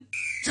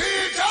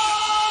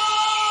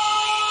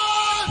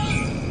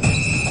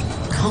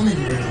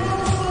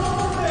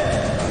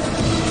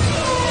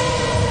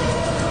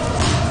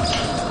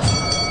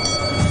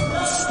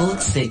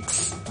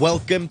Fix.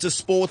 Welcome to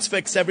Sports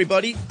Fix,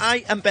 everybody.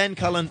 I am Ben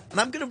Cullen, and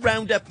I'm going to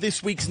round up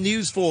this week's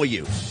news for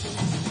you.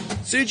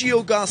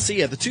 Sergio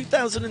Garcia, the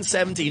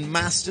 2017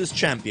 Masters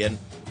champion,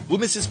 will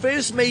miss his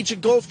first major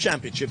golf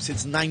championship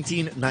since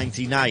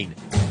 1999.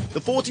 The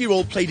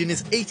 40-year-old played in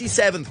his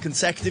 87th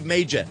consecutive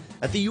major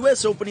at the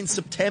US Open in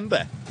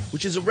September,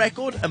 which is a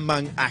record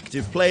among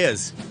active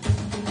players.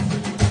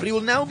 But he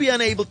will now be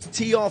unable to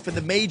tee off in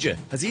the major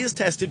as he has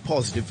tested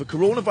positive for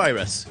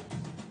coronavirus.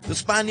 The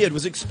Spaniard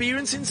was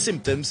experiencing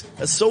symptoms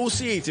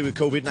associated with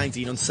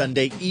COVID-19 on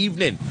Sunday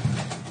evening,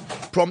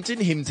 prompting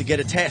him to get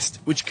a test,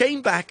 which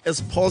came back as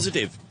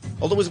positive,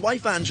 although his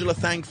wife Angela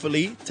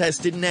thankfully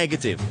tested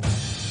negative.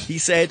 He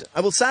said,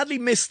 "I will sadly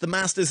miss the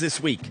Masters this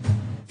week.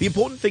 The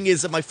important thing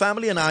is that my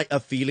family and I are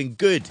feeling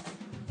good.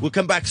 We'll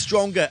come back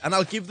stronger and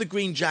I'll give the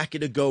green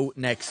jacket a go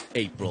next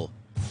April."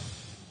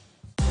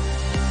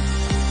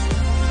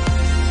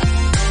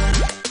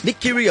 Nick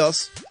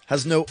Kyrgios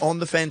has no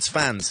on-the-fence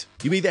fans.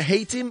 You either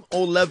hate him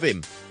or love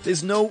him.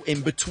 There's no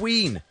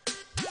in-between.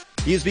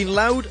 He has been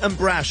loud and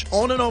brash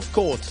on and off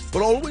court,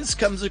 but always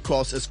comes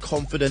across as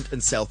confident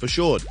and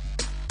self-assured.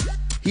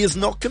 He has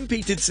not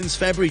competed since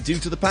February due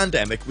to the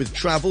pandemic, with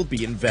travel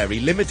being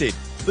very limited.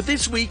 But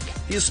this week,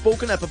 he has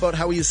spoken up about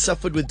how he has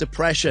suffered with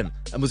depression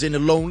and was in a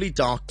lonely,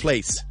 dark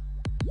place.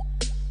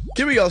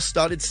 Kyrgios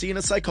started seeing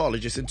a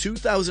psychologist in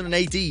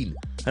 2018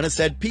 and has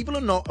said people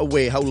are not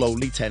aware how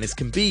lonely tennis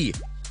can be.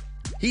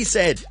 He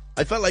said,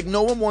 "I felt like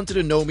no one wanted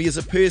to know me as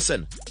a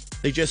person.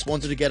 They just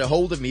wanted to get a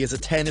hold of me as a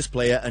tennis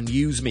player and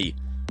use me.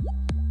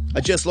 I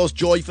just lost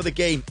joy for the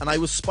game and I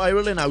was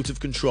spiraling out of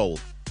control."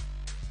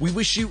 We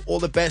wish you all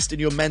the best in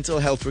your mental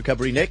health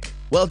recovery, Nick.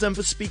 Well done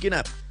for speaking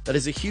up. That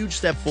is a huge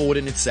step forward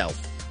in itself.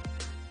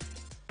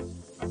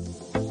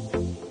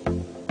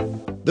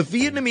 The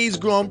Vietnamese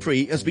Grand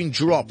Prix has been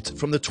dropped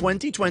from the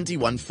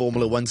 2021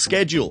 Formula One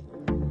schedule.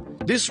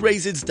 This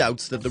raises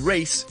doubts that the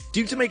race,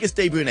 due to make its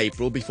debut in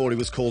April before it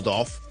was called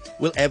off,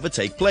 will ever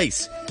take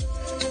place.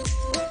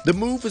 The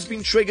move has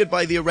been triggered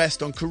by the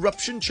arrest on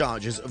corruption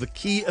charges of a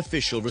key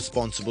official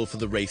responsible for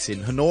the race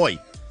in Hanoi.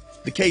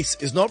 The case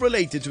is not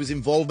related to his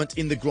involvement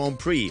in the Grand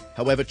Prix.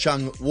 However,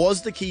 Chung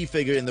was the key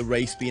figure in the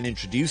race being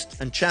introduced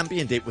and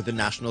championed it with the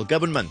national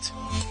government.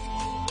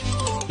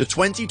 The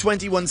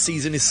 2021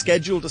 season is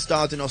scheduled to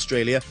start in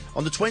Australia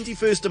on the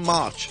 21st of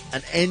March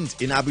and end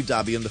in Abu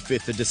Dhabi on the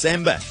 5th of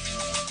December.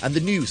 And the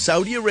new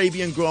Saudi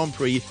Arabian Grand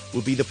Prix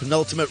will be the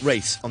penultimate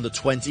race on the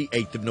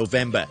 28th of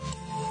November.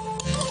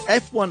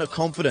 F1 are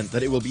confident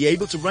that it will be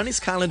able to run its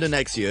calendar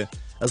next year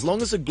as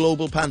long as the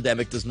global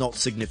pandemic does not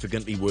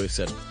significantly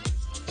worsen.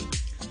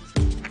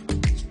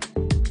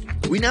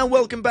 We now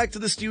welcome back to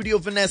the studio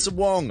Vanessa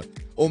Wong,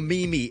 or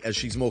Mimi as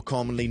she's more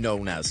commonly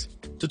known as,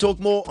 to talk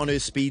more on her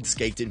speed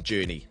skating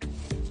journey.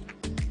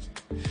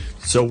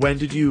 So when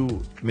did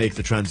you make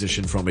the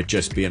transition from it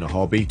just being a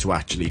hobby to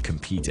actually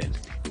competing?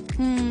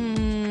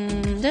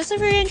 That's a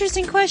very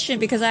interesting question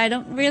because I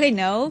don't really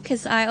know,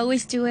 because I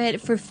always do it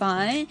for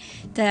fun,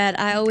 that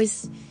I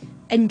always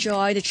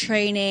enjoy the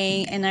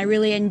training and I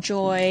really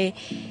enjoy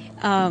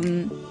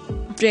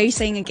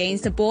racing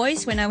against the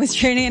boys when I was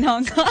training in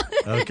Hong Kong.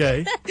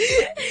 Okay.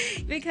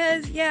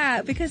 because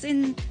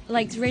in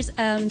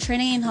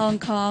training in Hong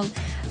Kong,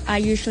 I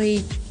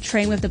usually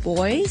train with the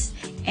boys,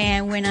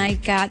 and when I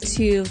got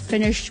to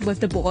finish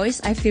with the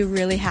boys, I feel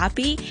really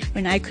happy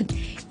when I could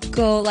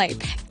go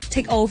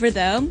take over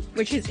them,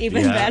 which is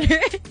even better.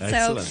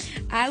 So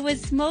I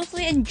was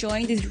mostly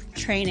enjoying this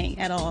training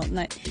at all.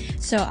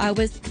 So I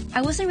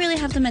wasn't really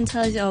have the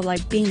mentality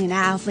of being an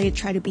athlete,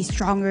 try to be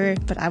stronger,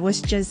 but I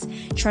was just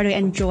trying to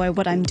enjoy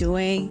what I'm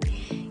doing.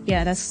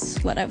 Yeah, that's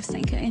what I was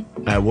thinking.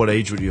 What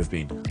age would you have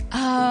been?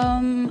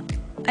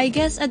 I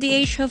guess at the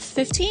age of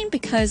 15,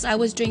 because I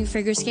was doing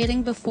figure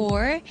skating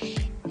before,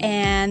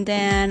 and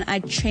then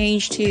I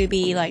changed to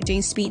be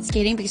doing speed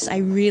skating because I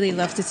really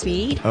love the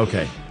speed.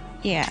 Okay.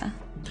 Yeah.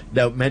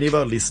 Now, many of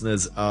our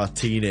listeners are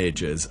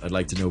teenagers. I'd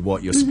like to know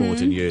what your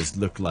sporting years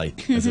looked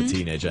like as a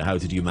teenager. How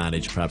did you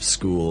manage perhaps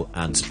school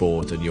and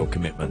sport and your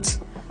commitments?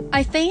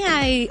 I think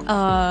I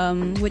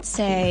would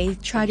say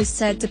try to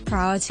set the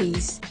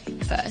priorities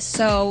first.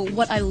 So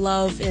what I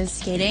love is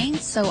skating.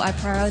 So I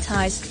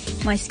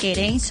prioritize my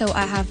skating. So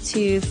I have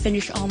to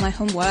finish all my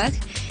homework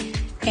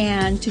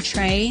and to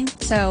train.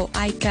 So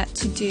I got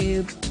to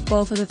do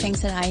both of the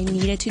things that I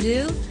needed to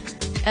do.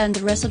 And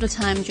the rest of the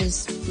time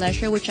just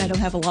leisure, which I don't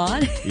have a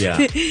lot.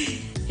 Yeah.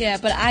 Yeah,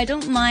 but I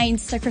don't mind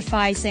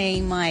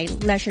sacrificing my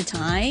leisure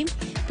time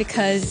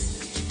because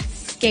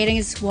skating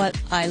is what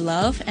I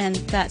love, and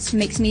that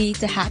makes me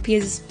the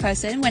happiest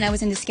person. When I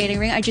was in the skating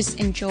ring, I just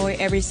enjoy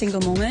every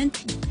single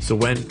moment. So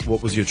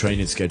what was your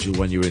training schedule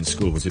when you were in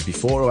school? Was it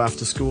before or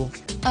after school?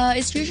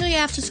 It's usually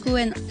after school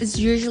and it's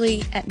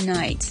usually at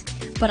night.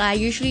 But I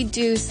usually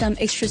do some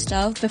extra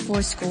stuff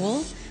before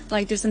school,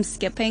 do some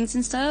skippings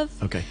and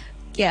stuff. Okay.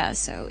 Yeah,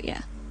 so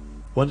yeah.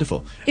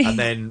 Wonderful. And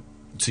then,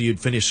 so you'd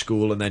finish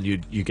school and then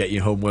you'd get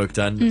your homework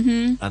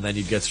done and then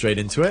you'd get straight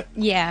into it?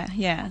 Yeah.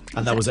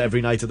 And that was every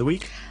night of the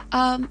week?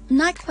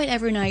 Not quite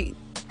every night.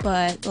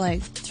 but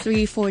like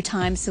 3-4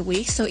 times a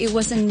week. So it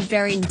wasn't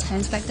very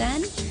intense back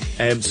then.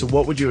 So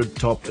what would your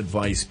top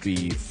advice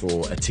be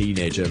for a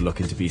teenager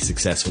looking to be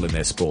successful in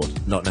their sport?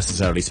 Not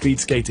necessarily speed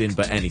skating,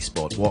 but any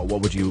sport.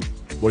 What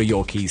are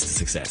your keys to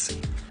success?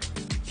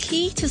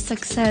 Key to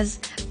success,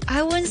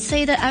 I wouldn't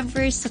say that I'm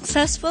very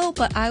successful,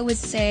 but I would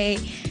say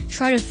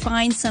try to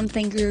find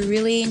something you're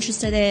really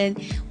interested in,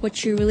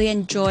 what you really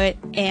enjoy,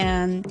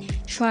 and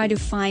try to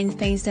find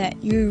things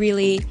that you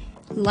really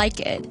like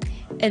it,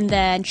 and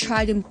then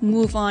try to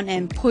move on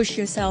and push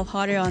yourself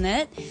harder on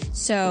it.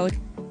 So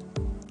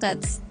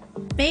that's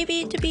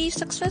maybe way to be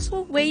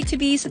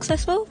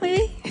successful,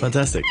 maybe.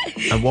 Fantastic.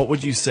 And what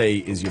would you say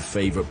is your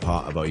favorite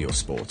part about your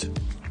sport?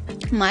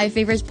 My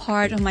favorite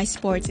part of my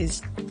sport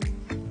is,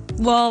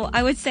 well,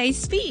 I would say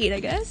speed,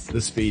 I guess.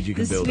 The speed you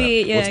can build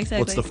speed, up. yeah, exactly.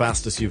 What's the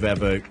fastest you've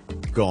ever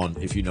gone,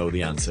 if you know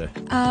the answer?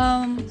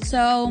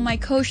 So my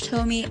coach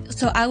told me,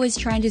 so I was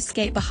trying to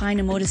skate behind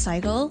a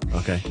motorcycle.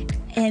 Okay.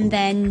 And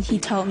then he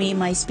told me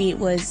my speed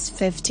was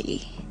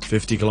 50.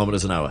 50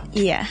 kilometers an hour?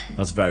 Yeah.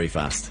 That's very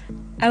fast.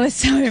 I was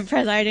so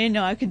impressed. I didn't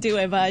know I could do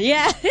it, but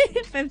yeah,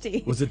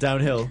 50. Was it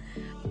downhill?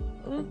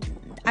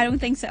 I don't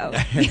think so.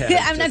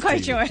 I'm not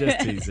quite sure. Just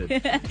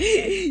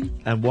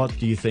teasing. And what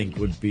do you think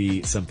would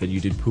be something you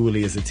did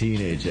poorly as a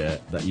teenager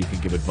that you can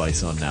give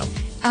advice on now?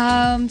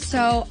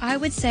 So I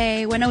would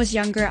say when I was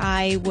younger,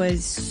 I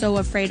was so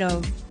afraid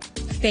of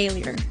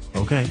failure.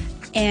 Okay.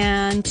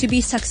 And to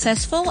be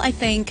successful, I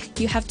think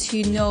you have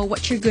to know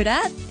what you're good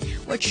at,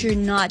 what you're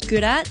not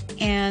good at,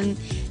 and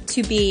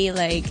to be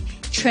like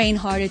train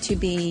harder to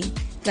be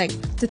like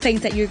the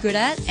things that you're good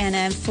at, and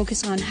then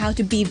focus on how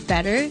to be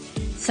better,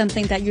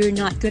 something that you're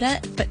not good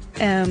at. But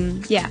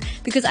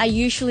because I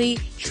usually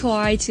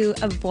try to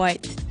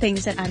avoid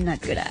things that I'm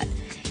not good at.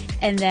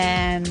 And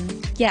then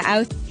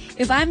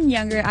if I'm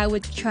younger, I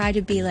would try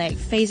to be like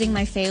facing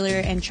my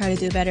failure and try to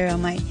do better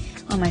on my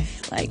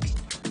like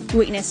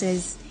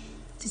weaknesses,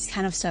 this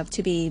kind of stuff,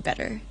 to be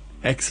better.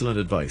 Excellent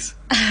advice.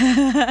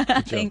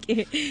 Thank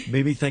you.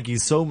 Mimi, thank you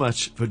so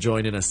much for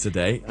joining us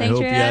today. Thanks I hope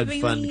for you had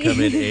having fun me.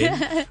 coming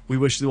in. We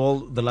wish you all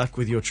the luck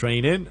with your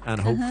training,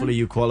 and hopefully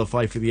you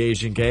qualify for the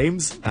Asian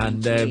Games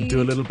and you.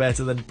 do a little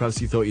better than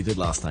perhaps you thought you did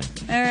last time.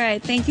 All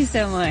right. Thank you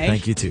so much.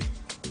 Thank you too.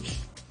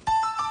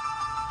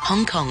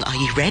 Hong Kong, are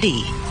you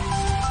ready?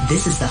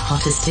 This is the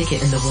hottest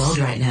ticket in the world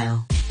right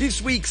now.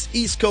 This week's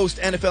East Coast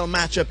NFL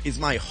matchup is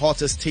my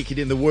hottest ticket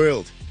in the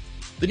world.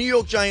 The New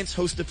York Giants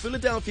host the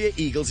Philadelphia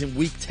Eagles in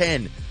Week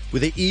 10,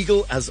 with the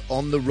Eagle as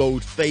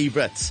on-the-road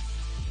favourites.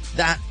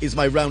 That is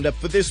my roundup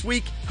for this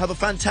week. Have a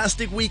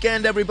fantastic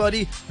weekend,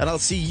 everybody, and I'll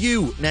see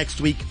you next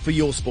week for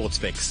your Sports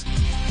Fix.